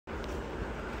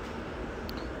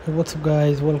Hey, what's up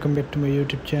guys, welcome back to my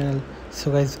YouTube channel.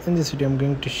 So guys, in this video I'm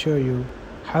going to show you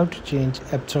how to change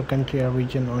Appstore country or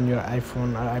region on your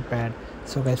iPhone or iPad.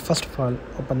 So guys, first of all,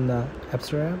 open the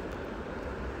Appstore app.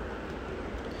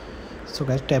 So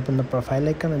guys, tap on the profile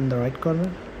icon in the right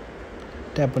corner,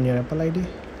 tap on your Apple ID,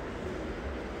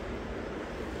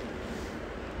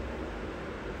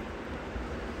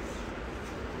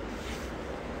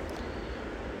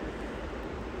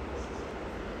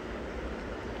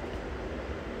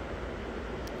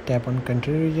 tap on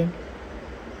country region,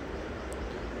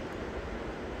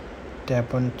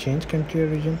 tap on change country or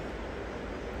region.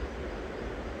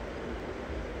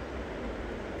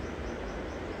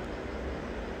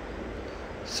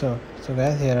 So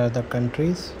guys, here are the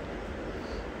countries.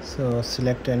 So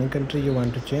select any country you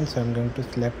want to change. So I'm going to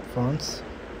select France.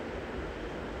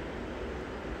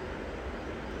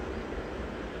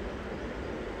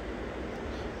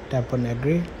 Tap on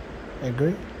agree.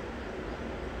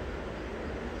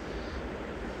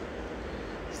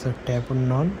 So tap on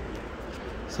none.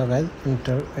 So guys,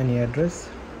 enter any address.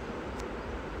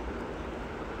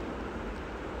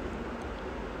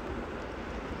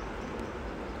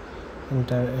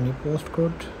 Enter any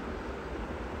postcode.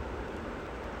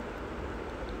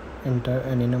 Enter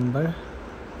any number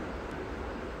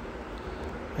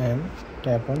and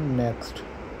tap on next.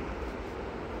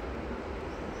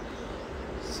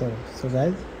 So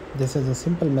guys, this is a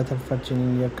simple method for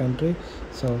changing your country.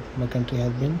 So my country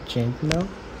has been changed now.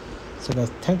 So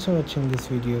guys, thanks for watching this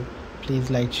video.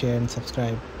 Please like, share and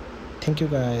subscribe. Thank you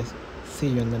guys. See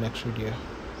you in the next video.